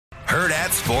Heard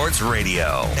at Sports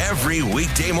Radio. Every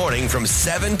weekday morning from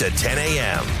 7 to 10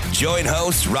 a.m. Join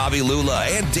hosts Robbie Lula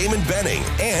and Damon Benning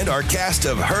and our cast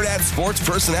of Heard at Sports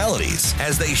personalities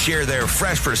as they share their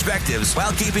fresh perspectives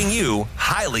while keeping you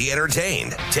highly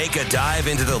entertained. Take a dive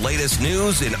into the latest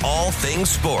news in all things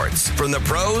sports, from the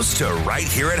pros to right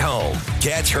here at home.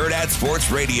 Catch Heard at Sports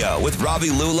Radio with Robbie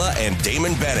Lula and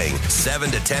Damon Benning,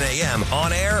 7 to 10 a.m.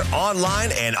 on air, online,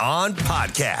 and on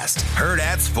podcast. Heard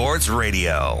at Sports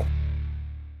Radio.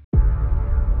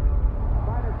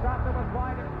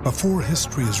 Before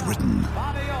history is written,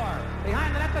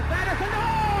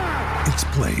 it's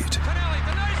played.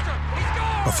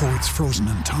 Before it's frozen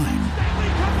in time,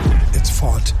 it's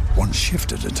fought one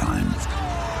shift at a time.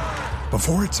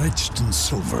 Before it's etched in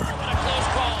silver,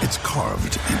 it's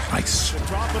carved in ice.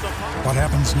 What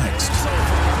happens next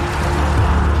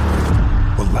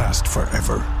will last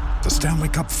forever. The Stanley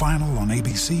Cup Final on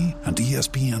ABC and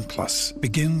ESPN Plus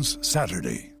begins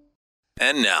Saturday.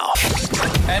 And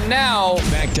now,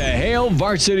 back to Hail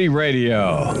Varsity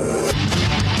Radio.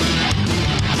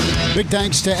 Big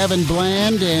thanks to Evan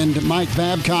Bland and Mike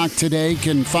Babcock today.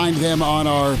 Can find them on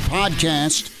our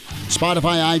podcast,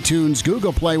 Spotify, iTunes,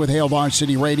 Google Play with Hail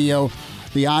Varsity Radio.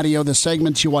 The audio, the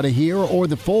segments you want to hear, or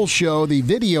the full show, the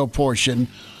video portion,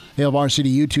 Hail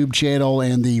Varsity YouTube channel,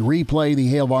 and the replay, the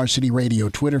Hail Varsity Radio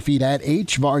Twitter feed at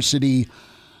HVarsity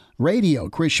Radio.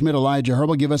 Chris Schmidt, Elijah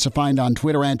Herbal. Give us a find on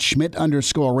Twitter at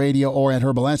Schmidt_radio or at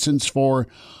Herbal Essence for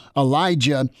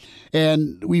Elijah.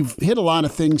 And we've hit a lot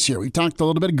of things here. We talked a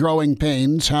little bit of growing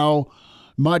pains, how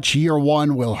much year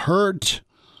one will hurt,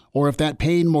 or if that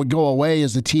pain will go away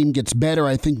as the team gets better.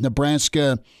 I think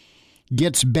Nebraska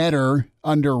gets better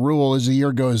under Rhule as the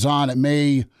year goes on. It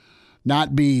may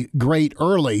not be great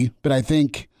early, but I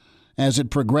think as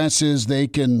it progresses, they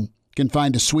can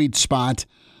find a sweet spot.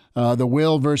 The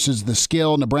will versus the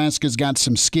skill. Nebraska's got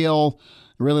some skill.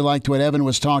 I really liked what Evan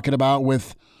was talking about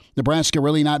with Nebraska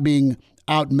really not being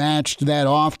outmatched that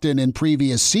often in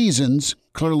previous seasons.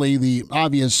 Clearly the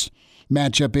obvious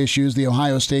matchup issues, the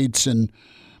Ohio States and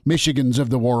Michigans of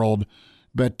the world,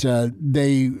 but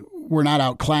they were not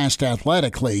outclassed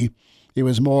athletically. It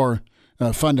was more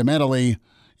fundamentally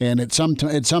and at some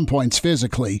points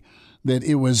physically that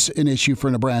it was an issue for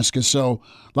Nebraska. So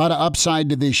a lot of upside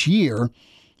to this year,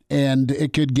 and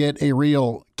it could get a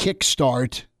real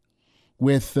kickstart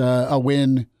with a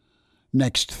win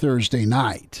next Thursday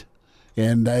night.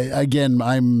 And again,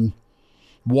 I'm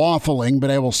waffling, but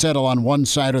I will settle on one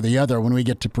side or the other when we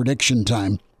get to prediction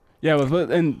time. Yeah,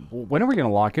 and when are we going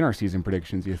to lock in our season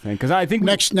predictions, do you think? Because I think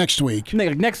next week.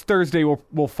 Next Thursday,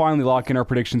 we'll finally lock in our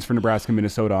predictions for Nebraska and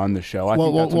Minnesota on the show.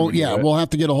 We'll have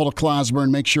to get a hold of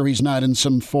Clausburn, make sure he's not in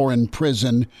some foreign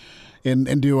prison,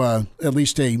 and do at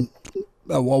least a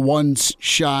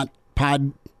one-shot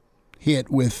pod hit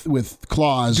with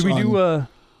Claus. Do we do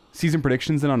season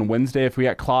predictions then on Wednesday if we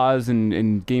got Claus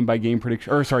and game-by-game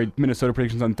prediction? Or sorry, Minnesota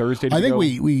predictions on Thursday? I think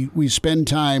we spend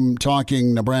time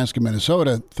talking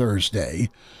Nebraska-Minnesota Thursday,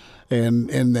 and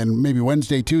then maybe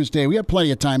Wednesday, Tuesday. We have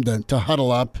plenty of time to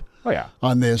huddle up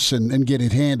on this and get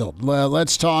it handled.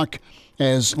 Let's talk,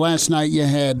 as last night you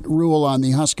had Rhule on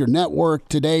the Husker Network.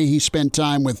 Today he spent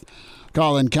time with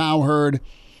Colin Cowherd,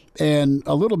 and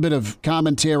a little bit of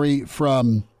commentary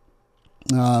from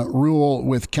Rhule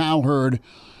with Cowherd.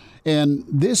 And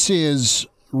this is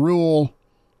Rhule.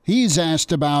 He's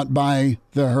asked about by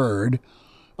the Herd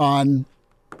on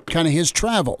kind of his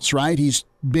travels, right? He's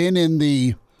been in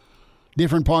the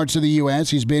different parts of the U.S.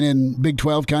 He's been in Big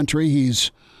 12 country.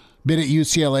 He's been at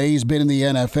UCLA. He's been in the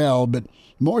NFL. But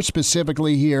more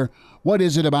specifically here, what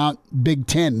is it about Big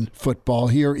 10 football?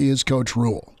 Here is Coach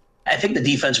Rhule. I think the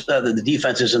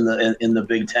defenses in the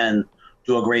Big Ten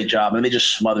do a great job, and they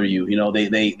just smother you. You know,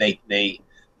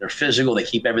 they're physical. They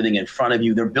keep everything in front of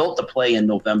you. They're built to play in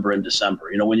November and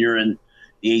December. You know, when you're in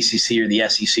the ACC or the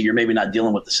SEC, you're maybe not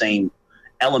dealing with the same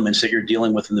elements that you're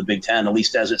dealing with in the Big Ten, at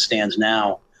least as it stands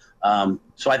now.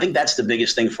 So I think that's the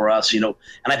biggest thing for us. You know,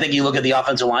 and I think you look at the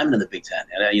offensive linemen in the Big Ten.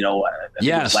 And I think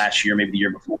it was last year, maybe the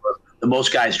year before, the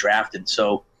most guys drafted.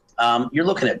 So. You're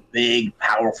looking at big,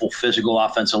 powerful, physical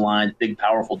offensive lines, big,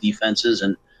 powerful defenses,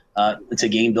 and it's a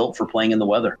game built for playing in the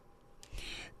weather.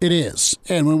 It is.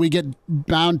 And when we get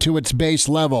down to its base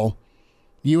level,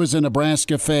 you as a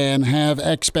Nebraska fan have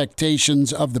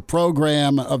expectations of the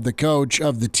program, of the coach,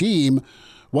 of the team,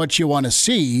 what you want to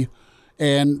see,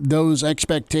 and those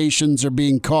expectations are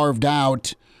being carved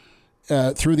out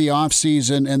through the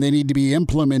offseason, and they need to be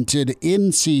implemented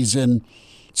in season.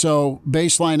 So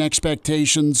baseline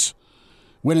expectations,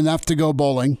 win enough to go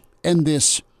bowling, end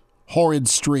this horrid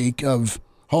streak of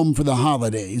home for the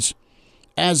holidays.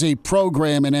 as a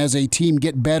program and as a team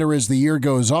get better as the year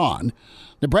goes on.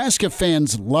 Nebraska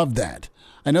fans love that.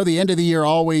 I know the end of the year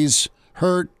always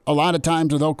hurt a lot of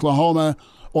times with Oklahoma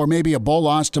or maybe a bowl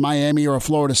loss to Miami or a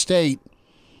Florida State.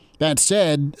 That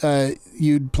said,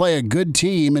 you'd play a good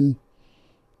team in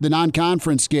the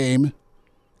non-conference game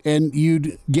and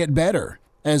you'd get better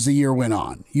as the year went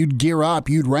on. You'd gear up,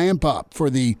 you'd ramp up for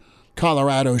the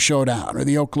Colorado showdown or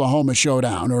the Oklahoma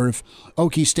showdown, or if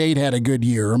Okie State had a good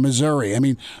year, or Missouri. I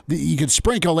mean, you could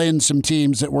sprinkle in some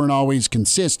teams that weren't always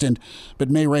consistent but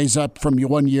may raise up from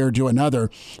one year to another.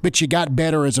 But you got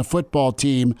better as a football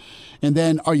team. And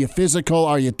then are you physical?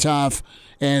 Are you tough?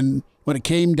 And when it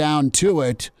came down to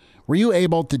it, were you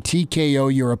able to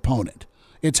TKO your opponent?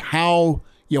 It's how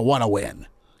you want to win.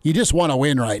 You just want to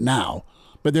win right now.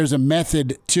 But there's a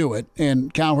method to it.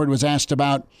 And Cowherd was asked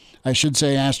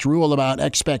Rhule about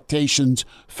expectations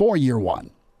for year one.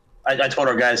 I told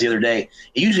our guys the other day,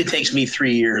 it usually takes me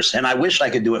 3 years, and I wish I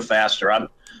could do it faster. I'm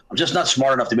just not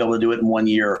smart enough to be able to do it in 1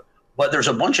 year. But there's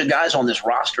a bunch of guys on this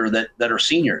roster that are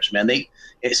seniors, man.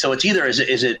 So it's either is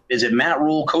it Matt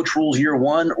Rhule, Coach Rhule's year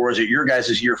one, or is it your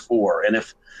guys' year four? And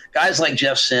if guys like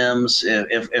Jeff Sims,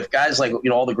 if guys like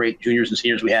all the great juniors and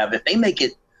seniors we have, if they make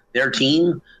it their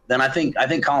team, then I think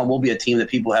Colin will be a team that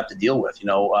people have to deal with,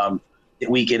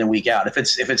 week in and week out. If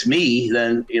it's me,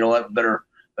 then I better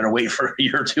wait for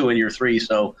year 2 and year 3.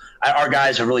 So our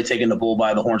guys have really taken the bull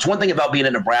by the horns. One thing about being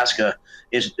in Nebraska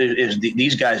is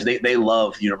these guys, they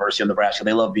love the University of Nebraska.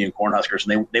 They love being Cornhuskers,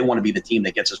 and they want to be the team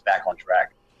that gets us back on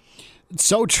track. It's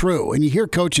so true. And you hear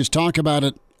coaches talk about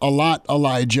it a lot,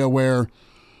 Elijah, where,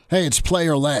 hey, it's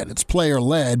player-led. It's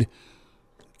player-led.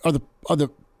 Are the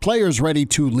players ready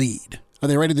to lead? Are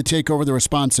they ready to take over the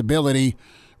responsibility?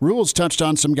 Rhule's touched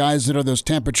on some guys that are those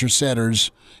temperature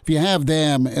setters. If you have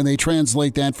them and they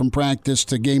translate that from practice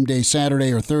to game day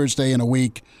Saturday or Thursday in a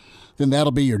week, then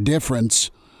that'll be your difference.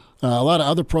 A lot of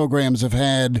other programs have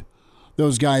had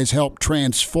those guys help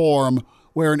transform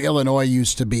where an Illinois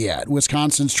used to be at.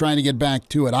 Wisconsin's trying to get back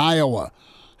to it. Iowa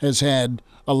has had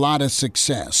a lot of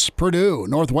success. Purdue,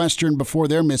 Northwestern before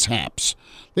their mishaps.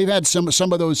 They've had some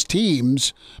of those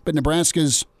teams, but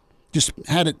Nebraska's just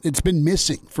had it. It's been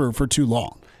missing for too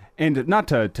long. And not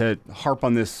to harp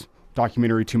on this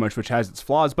documentary too much, which has its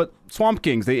flaws, but Swamp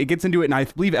Kings, it gets into it in, I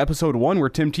believe, episode 1, where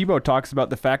Tim Tebow talks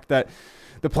about the fact that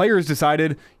the players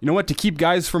decided, to keep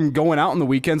guys from going out on the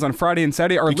weekends on Friday and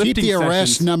Saturday, or lifting keep the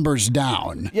arrest sessions. Numbers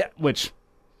down. Yeah, which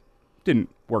didn't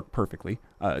work perfectly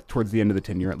towards the end of the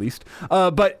tenure, at least.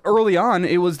 But early on,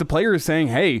 it was the players saying,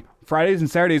 hey, Fridays and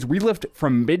Saturdays, we lift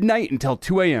from midnight until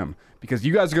 2 a.m., because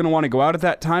you guys are going to want to go out at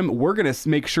that time. We're going to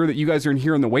make sure that you guys are in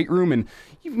here in the weight room. And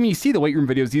you see the weight room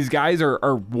videos, these guys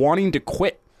are wanting to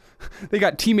quit. They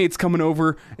got teammates coming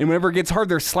over, and whenever it gets hard,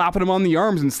 they're slapping them on the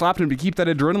arms and slapping them to keep that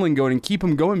adrenaline going and keep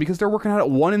them going, because they're working out at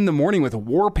 1 a.m. with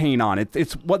war paint on.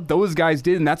 It's what those guys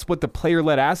did, and that's what the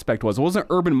player-led aspect was. It wasn't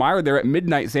Urban Meyer there at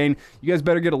midnight saying, you guys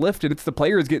better get a lift, and it's the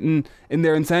players getting in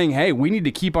there and saying, hey, we need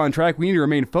to keep on track, we need to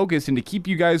remain focused, and to keep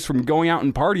you guys from going out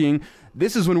and partying,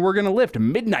 this is when we're going to lift,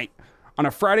 midnight on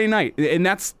a Friday night. And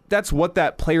that's what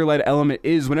that player-led element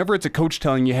is. Whenever it's a coach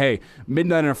telling you, hey,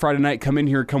 midnight on a Friday night, come in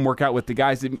here, come work out with the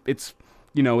guys, it's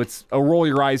a roll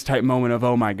your eyes type moment of,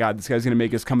 oh my God, this guy's going to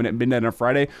make us come in at midnight on a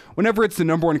Friday. Whenever it's the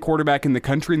number one quarterback in the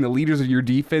country and the leaders of your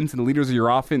defense and the leaders of your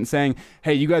offense saying,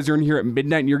 hey, you guys are in here at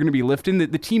midnight and you're going to be lifting, the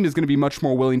team is going to be much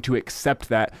more willing to accept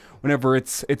that whenever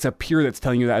it's a peer that's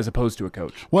telling you that as opposed to a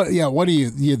coach. What are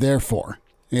you there for?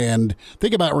 And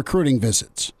think about recruiting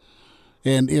visits.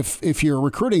 And if your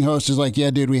recruiting host is like, yeah,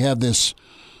 dude, we have this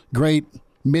great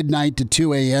midnight to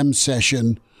 2 a.m.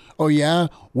 session. Oh, yeah?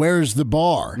 Where's the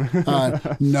bar?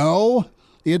 No,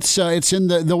 it's in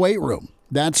the weight room.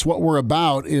 That's what we're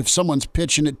about. If someone's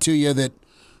pitching it to you that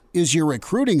is your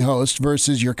recruiting host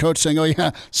versus your coach saying, oh, yeah,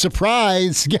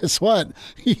 surprise, guess what?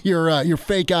 Your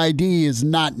fake ID is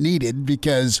not needed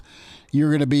because you're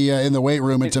going to be in the weight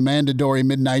room. It's a mandatory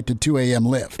midnight to 2 a.m.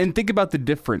 lift. And think about the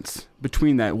difference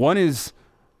between that. One is,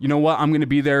 you know what, I'm going to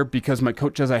be there because my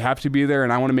coach says I have to be there,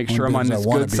 and I want to make sure I'm on this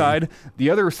good side. The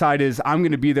other side is I'm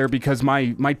going to be there because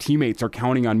my teammates are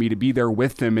counting on me to be there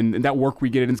with them, and that work we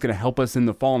get in is going to help us in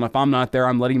the fall. And if I'm not there,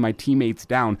 I'm letting my teammates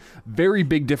down. Very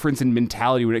big difference in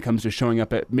mentality when it comes to showing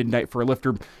up at midnight for a lift,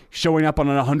 or showing up on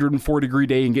an 104-degree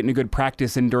day and getting a good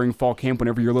practice in during fall camp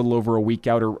whenever you're a little over a week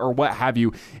out, or what have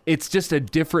you. It's just a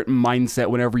different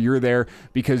mindset whenever you're there,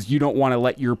 because you don't want to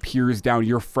let your peers down,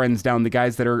 your friends down, the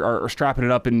guys that are strapping it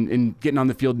up and getting on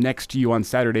the field next to you on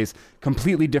Saturdays.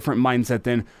 Completely different mindset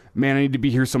than, man, I need to be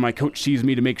here so my coach sees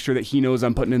me to make sure that he knows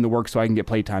I'm putting in the work so I can get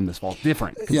play time this fall.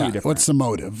 Different. Yeah, different. What's the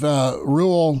motive?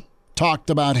 Rhule talked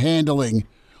about handling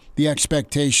the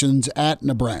expectations at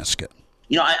Nebraska?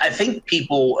 I think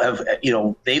people have,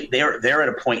 they're at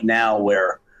a point now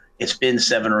where it's been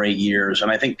 7 or 8 years,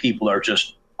 and I think people are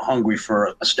just hungry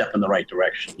for a step in the right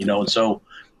direction, and so,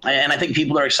 and I think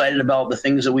people are excited about the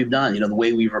things that we've done, the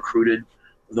way we've recruited,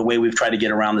 the way we've tried to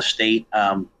get around the state.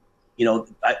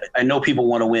 I know people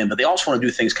want to win, but they also want to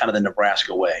do things kind of the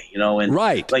Nebraska way, and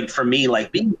right. Like for me,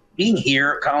 like being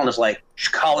here, Colin, is like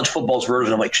college football's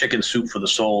version of like chicken soup for the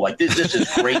soul. Like this is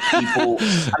great people.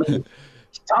 I mean,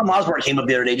 Tom Osborne came up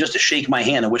the other day just to shake my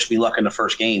hand and wish me luck in the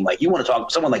first game. Like, you want to talk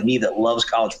to someone like me that loves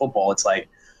college football, it's like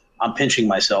I'm pinching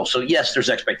myself. So, yes, there's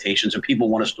expectations and people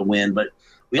want us to win, but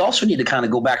we also need to kind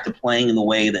of go back to playing in the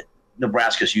way that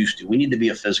Nebraska's used to. We need to be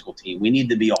a physical team. We need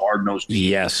to be a hard-nosed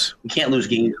team. Yes. We can't lose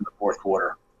games in the fourth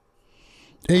quarter.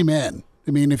 Amen.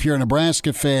 I mean, if you're a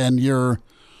Nebraska fan, you're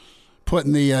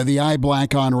putting the eye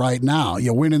black on right now.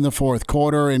 You win in the fourth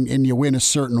quarter, and you win a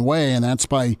certain way, and that's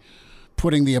by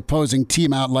putting the opposing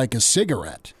team out like a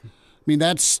cigarette. I mean,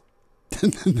 that's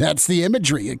the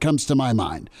imagery that comes to my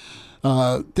mind.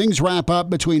 Things wrap up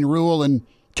between Rhule and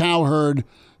Cowherd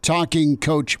talking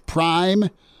Coach Prime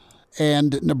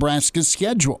and Nebraska's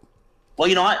schedule.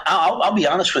 Well, I'll be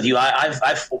honest with you.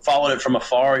 I've followed it from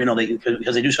afar,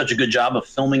 because they do such a good job of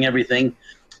filming everything.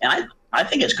 And I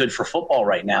think it's good for football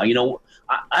right now.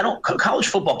 College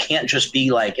football can't just be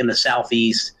like in the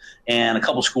Southeast and a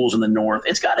couple schools in the North.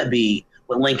 It's got to be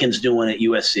what Lincoln's doing at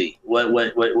USC, what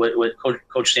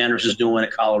Coach Sanders is doing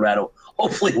at Colorado,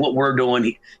 hopefully what we're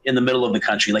doing in the middle of the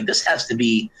country. Like, this has to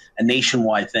be a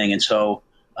nationwide thing. And so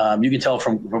you can tell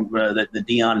from the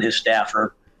Dion and his staff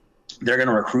they're going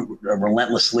to recruit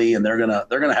relentlessly, and they're going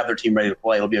to have their team ready to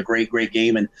play. It'll be a great, great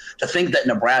game. And to think that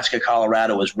Nebraska,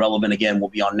 Colorado is relevant again, will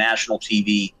be on national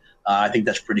TV. I think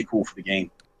that's pretty cool for the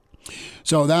game.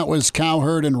 So that was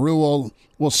Cowherd and Rhule.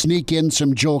 We'll sneak in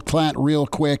some Joel Klatt real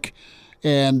quick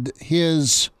and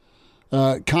his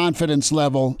confidence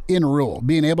level in Rhule,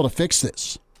 being able to fix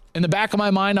this. In the back of my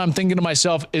mind, I'm thinking to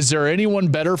myself, is there anyone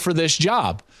better for this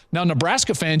job? Now,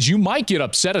 Nebraska fans, you might get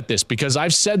upset at this because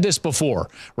I've said this before,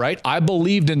 right? I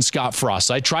believed in Scott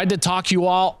Frost. I tried to talk you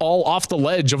all off the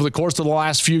ledge over the course of the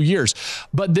last few years.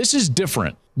 But this is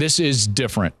different. This is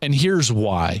different. And here's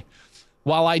why.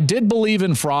 While I did believe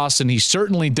in Frost, and he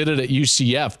certainly did it at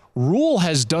UCF, Rhule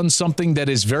has done something that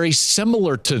is very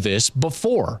similar to this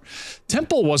before.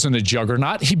 Temple wasn't a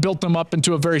juggernaut. He built them up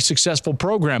into a very successful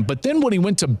program. But then when he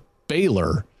went to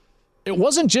Baylor, it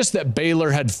wasn't just that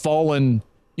Baylor had fallen,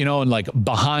 and like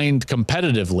behind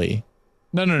competitively.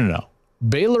 No.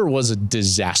 Baylor was a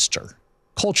disaster,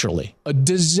 culturally, a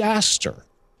disaster.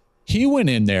 He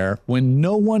went in there when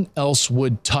no one else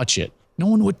would touch it. No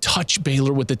one would touch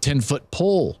Baylor with a 10-foot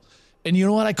pole. And you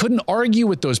know what? I couldn't argue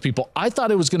with those people. I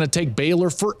thought it was going to take Baylor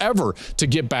forever to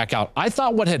get back out. I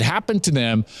thought what had happened to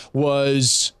them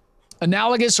was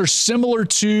analogous or similar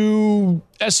to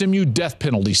SMU death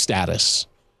penalty status,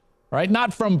 right?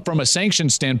 Not from a sanction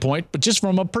standpoint, but just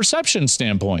from a perception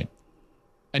standpoint.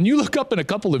 And you look up in a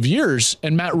couple of years,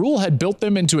 and Matt Rhule had built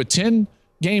them into a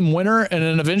 10-game winner and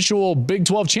an eventual Big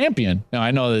 12 champion. Now,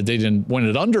 I know that they didn't win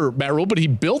it under Matt Rhule, but he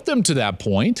built them to that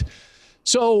point.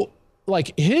 So,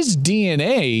 like, his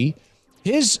DNA,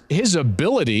 his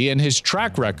ability and his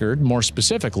track record, more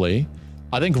specifically,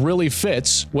 I think really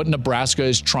fits what Nebraska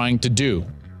is trying to do.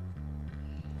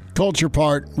 Culture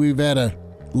part, we've had a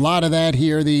lot of that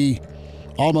here, the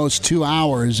almost 2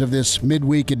 hours of this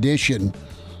midweek edition.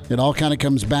 It all kind of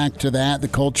comes back to that, the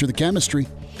culture, the chemistry.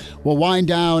 We'll wind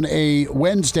down a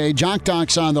Wednesday. Jock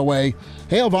Doc's on the way.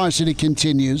 Hail Varsity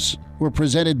continues. We're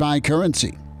presented by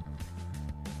Currency.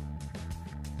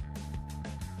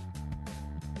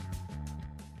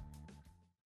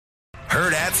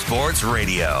 Heard at Sports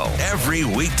Radio, every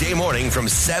weekday morning from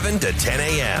 7 to 10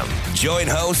 a.m. Join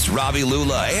hosts Robbie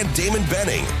Lula and Damon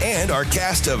Benning and our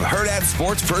cast of Heard at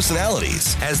Sports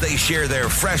personalities as they share their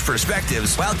fresh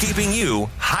perspectives while keeping you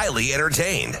highly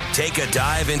entertained. Take a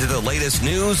dive into the latest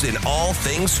news in all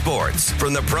things sports,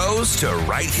 from the pros to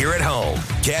right here at home.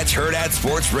 Catch Heard at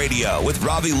Sports Radio with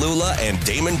Robbie Lula and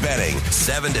Damon Benning,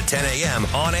 7 to 10 a.m.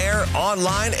 on air,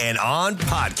 online, and on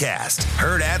podcast.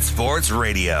 Heard at Sports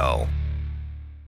Radio.